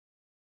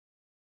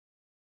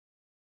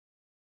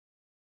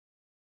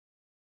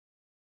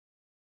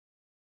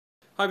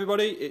Hi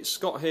everybody, it's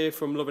Scott here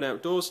from Loving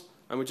Outdoors,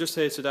 and we're just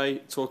here today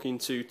talking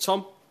to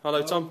Tom.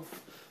 Hello Tom,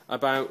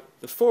 about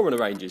the Forerunner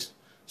ranges.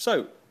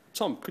 So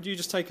Tom, could you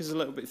just take us a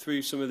little bit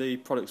through some of the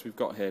products we've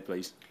got here,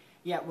 please?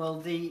 Yeah,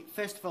 well,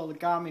 first of all, the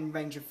Garmin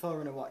range of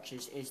Forerunner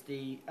watches is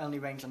the only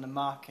range on the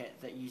market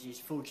that uses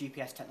full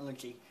GPS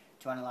technology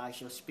to analyse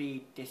your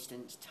speed,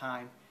 distance,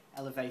 time,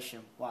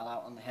 elevation while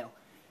out on the hill.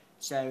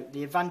 So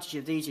the advantage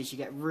of these is you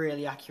get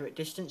really accurate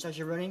distance as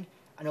you're running,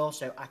 and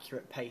also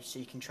accurate pace, so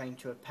you can train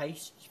to a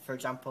pace, for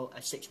example a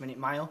 6-minute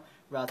mile,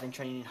 rather than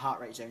training in heart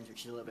rate zones,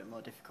 which is a little bit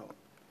more difficult.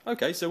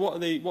 Okay, so what are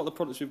the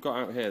products we've got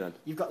out here then?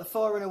 You've got the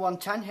Forerunner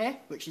 110 here,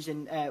 which is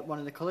in one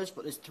of the colours,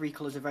 but there's 3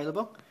 colours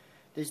available.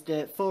 There's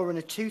the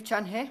Forerunner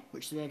 210 here,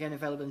 which is again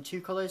available in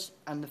 2 colours,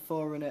 and the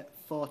Forerunner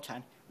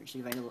 410, which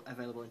is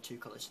available in 2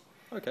 colours.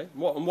 Okay,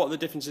 what are the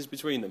differences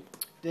between them?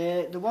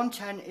 The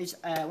 110 is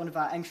one of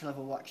our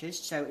entry-level watches,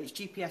 so it's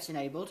GPS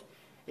enabled.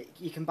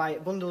 You can buy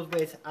it bundled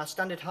with our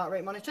standard heart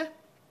rate monitor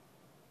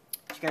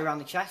to go around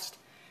the chest.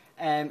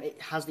 It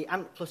has the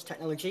ANT Plus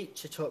technology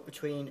to talk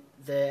between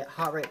the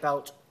heart rate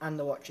belt and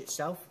the watch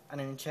itself,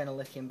 and an internal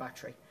lithium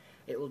battery.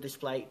 It will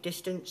display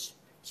distance,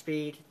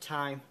 speed,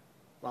 time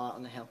while out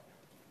on the hill.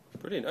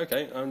 Brilliant,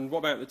 okay, and what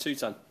about the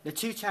 210? The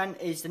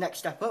 210 is the next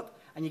step up,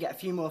 and you get a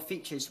few more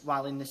features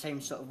while in the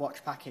same sort of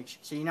watch package.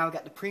 So you now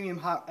get the premium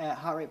heart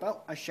rate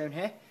belt, as shown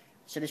here,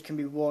 so this can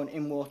be worn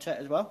in water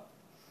as well.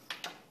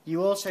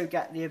 You also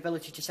get the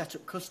ability to set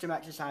up custom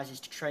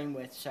exercises to train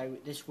with, so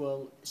this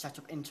will set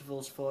up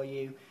intervals for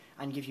you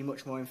and give you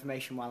much more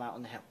information while out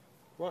on the hill.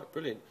 Right,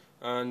 brilliant.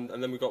 And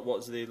then we've got,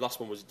 what's the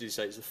last one, did you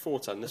say it's the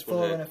 410, this the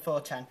one here? Forerunner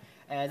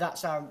 410.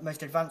 That's our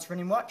most advanced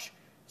running watch.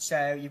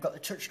 So you've got the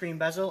touchscreen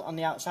bezel on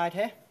the outside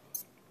here.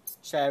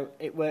 So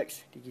it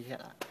works, did you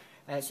get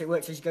that? So it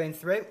works as you're going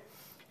through.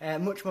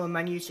 Much more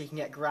menus, so you can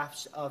get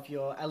graphs of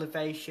your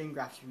elevation,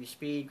 graphs of your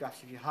speed,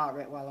 graphs of your heart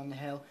rate while on the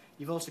hill.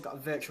 You've also got a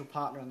virtual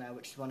partner on there,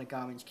 which is one of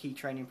Garmin's key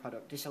training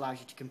products. This allows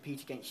you to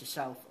compete against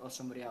yourself or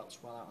somebody else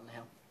while out on the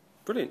hill.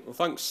 Brilliant. Well,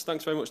 thanks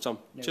very much, Tom.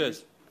 No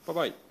Cheers.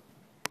 worries. Bye-bye.